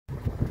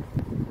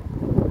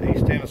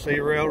emergency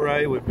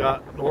railway. We've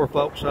got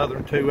Norfolk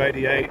Southern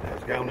 288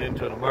 has gone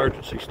into an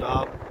emergency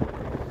stop.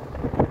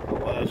 I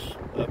was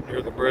up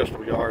near the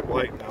Bristol yard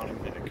waiting on him,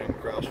 and it came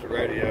across the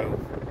radio.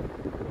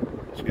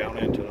 It's gone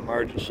into an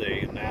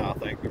emergency, and now I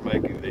think they're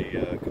making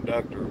the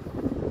conductor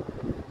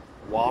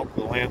walk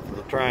the length of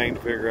the train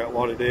to figure out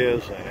what it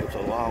is, and it's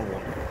a long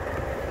one.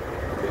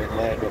 Being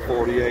led by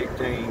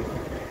 4018.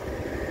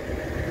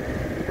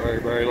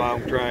 Very, very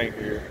long train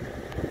here.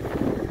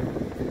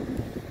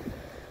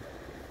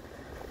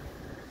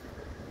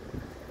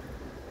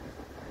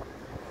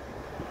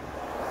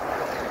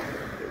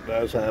 It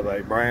does have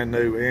a brand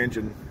new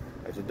engine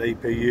as a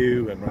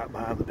DPU, and right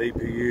behind the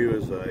DPU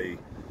is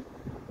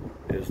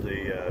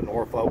the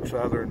Norfolk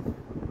Southern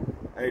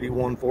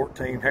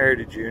 8114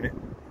 Heritage unit.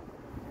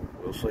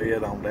 We'll see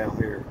it on down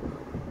here.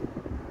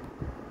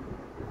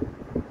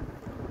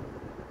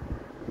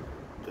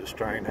 This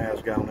train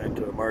has gone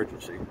into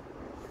emergency.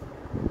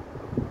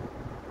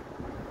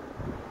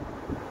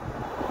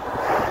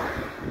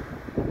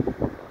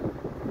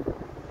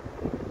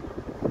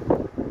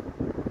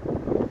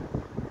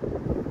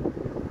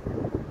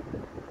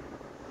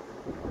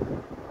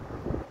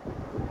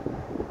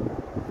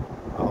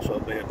 Also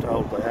being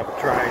told they have a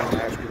train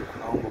basket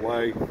on the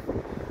way.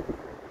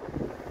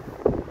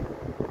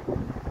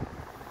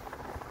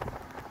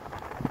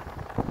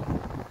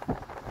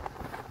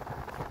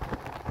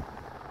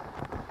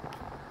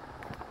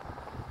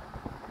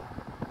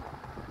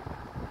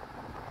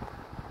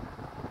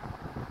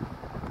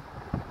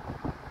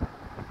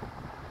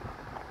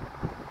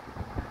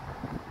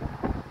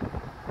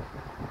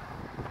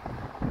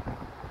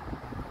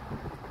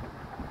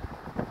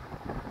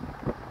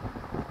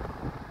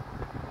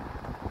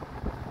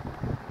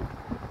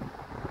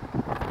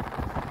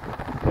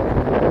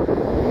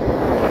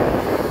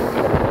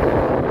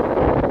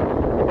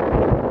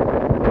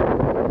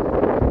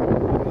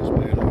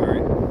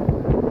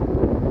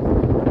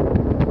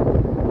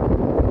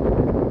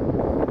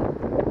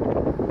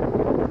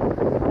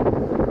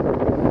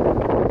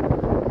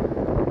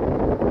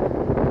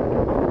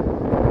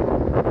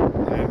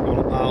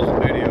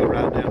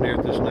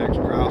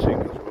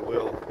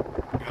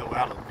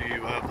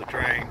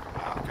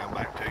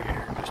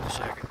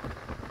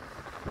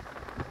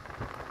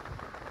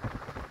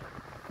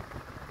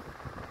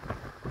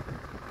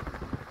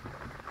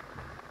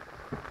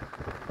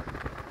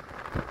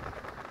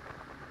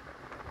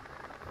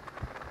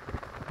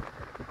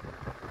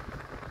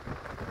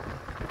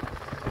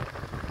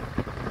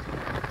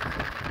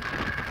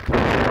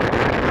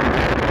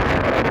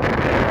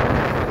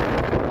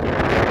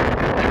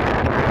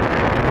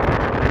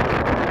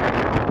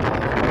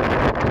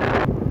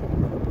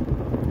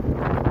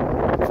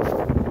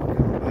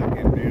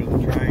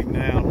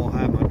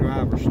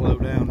 Slow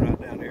down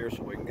right down here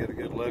so we can get a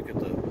good look at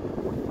the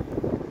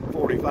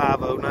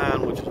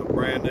 4509, which is a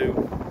brand new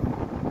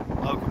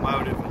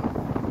locomotive, and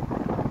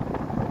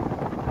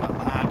right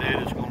behind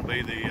it is going to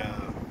be the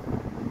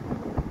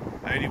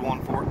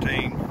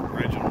 8114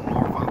 original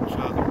Norfolk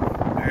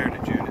Southern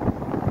Heritage unit.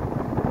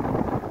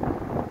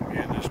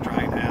 Again, this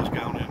train has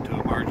gone into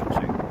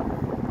emergency.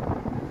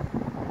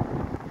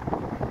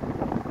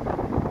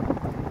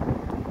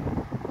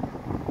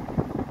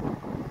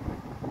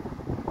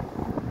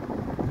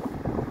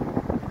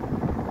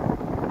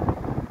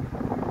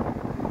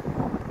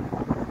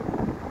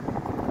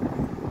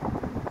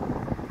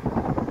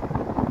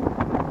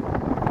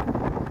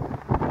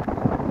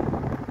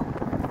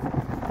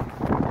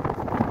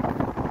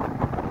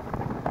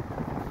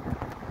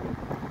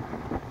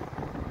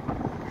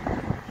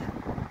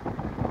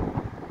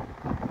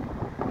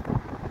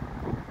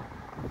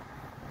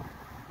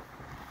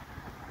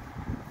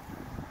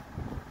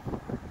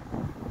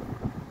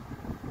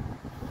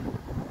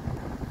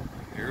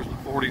 Here's the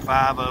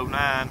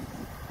 4509,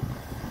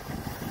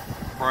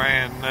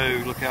 brand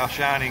new. Look how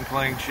shiny and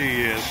clean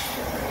she is.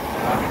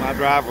 My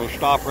driver will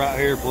stop right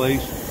here,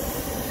 please.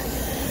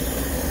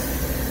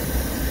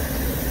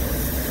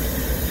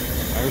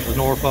 There's the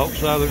Norfolk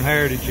Southern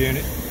Heritage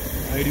unit,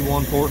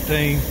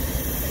 8114.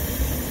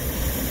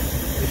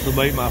 This will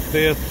be my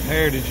 5th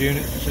Heritage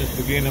unit since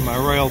beginning my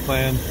rail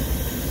plan.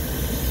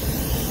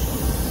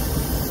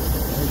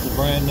 There's the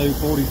brand new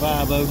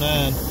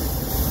 4509.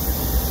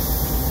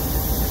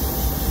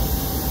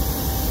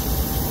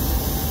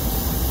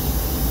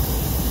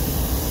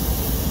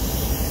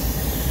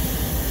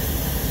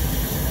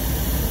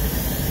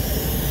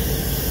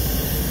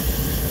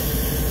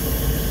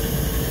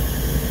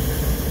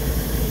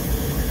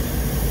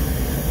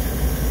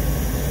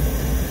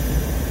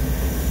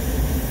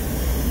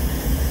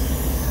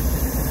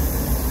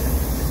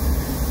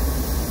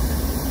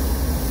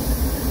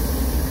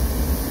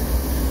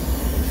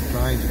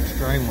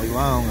 Extremely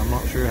long. I'm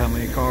not sure how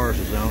many cars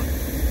is on it.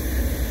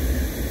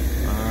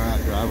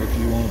 Alright, driver, if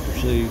you want to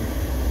proceed.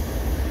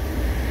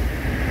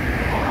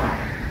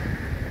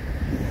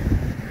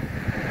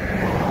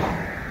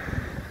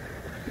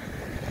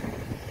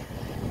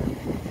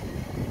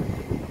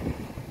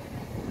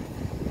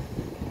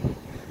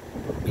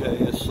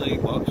 KSC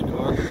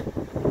boxcar.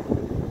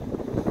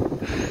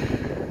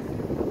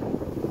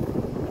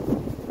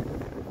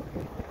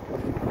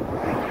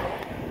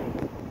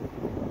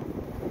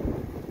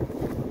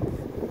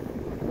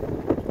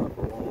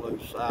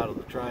 side of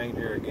the train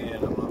here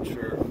again. I'm not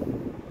sure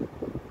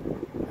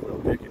if they'll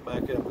pick it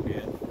back up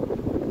again.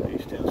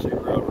 East Tennessee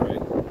Railway.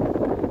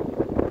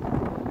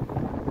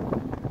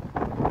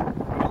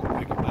 Don't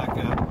pick it back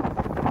up.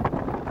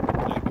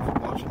 Thank you for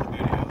watching the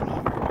video.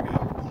 Now here we go.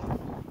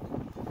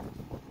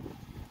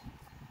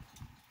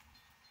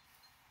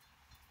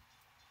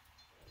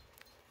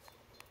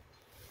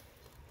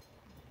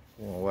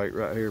 I'm gonna wait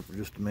right here for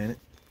just a minute.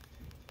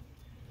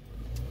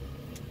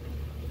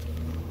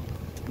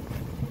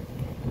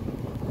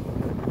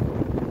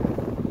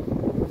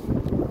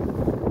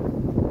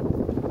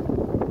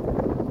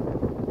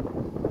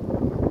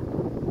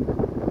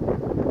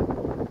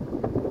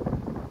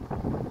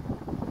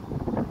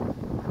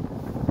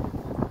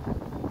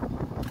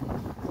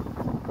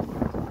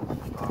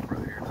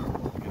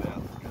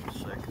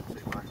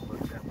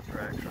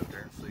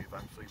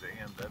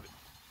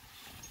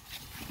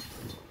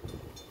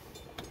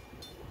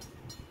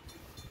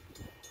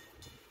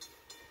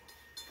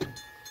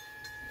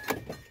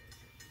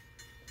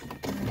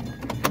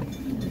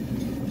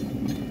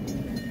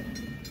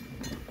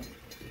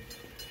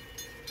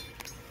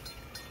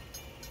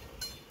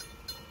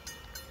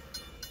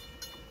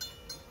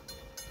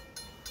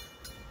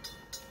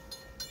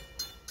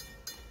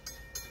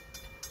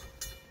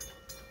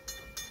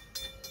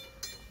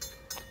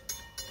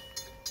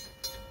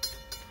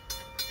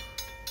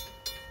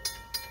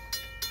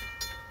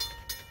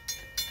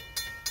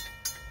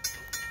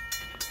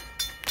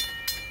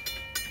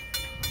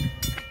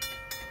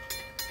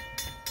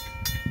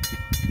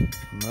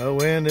 No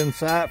wind in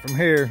sight from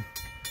here.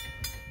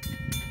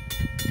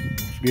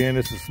 Once again,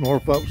 this is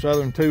Norfolk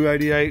Southern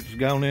 288. It's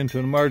gone into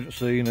an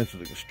emergency, and it's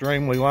an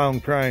extremely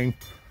long train.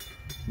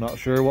 Not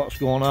sure what's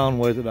going on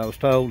with it. I was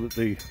told that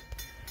the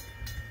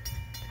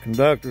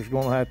conductor's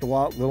going to have to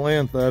walk the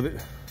length of it,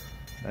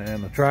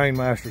 and the train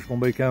master's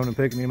going to be coming and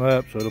picking him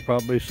up, so it'll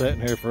probably be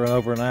sitting here for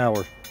over an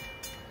hour.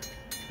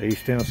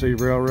 East Tennessee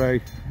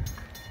Railway.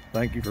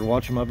 Thank you for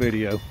watching my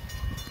video.